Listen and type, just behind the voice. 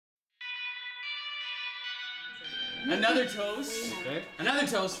Another toast. Okay. Another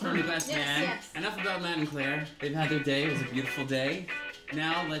toast from the best man. Yes. Enough about Matt and Claire. They've had their day. It was a beautiful day.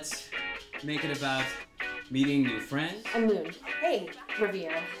 Now let's make it about meeting new friends. A moon. Hey,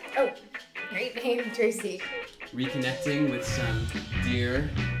 Riviera. Oh, great name, Tracy. Reconnecting with some dear,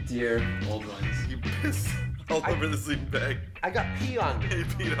 dear old ones. You pissed all over the sleeping bag. I got pee on me. Hey,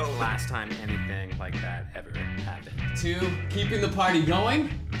 Pete, last time anything like that ever happened. 2, keeping the party going.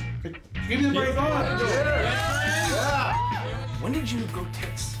 Keeping the party going. Yeah. When did you go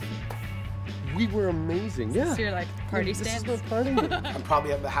tits? We were amazing. Yeah. So you're like party stance? This is the party. I'm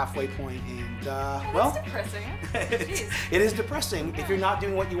probably at the halfway point, and well, that's depressing. It is depressing if you're not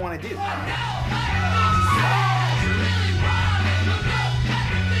doing what you want to do.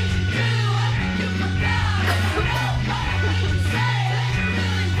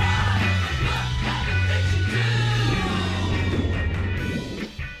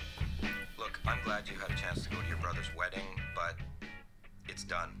 Look, I'm glad you had a chance to go to your brother's wedding, but it's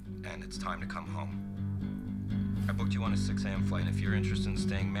done, and it's time to come home. I booked you on a 6 a.m. flight, and if you're interested in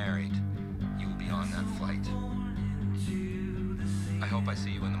staying married, you will be on that flight. I hope I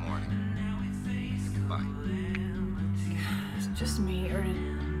see you in the morning. Goodbye. It's just me, or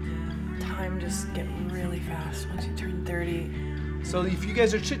did time just get really fast once you turn 30? So if you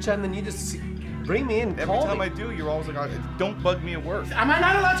guys are chit-chatting, then you just bring me in. Every time I do, you're always like, don't bug me at work. Am I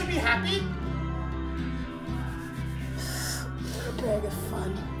not allowed to be happy? We're a bag of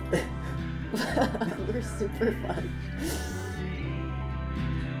fun. We're super fun.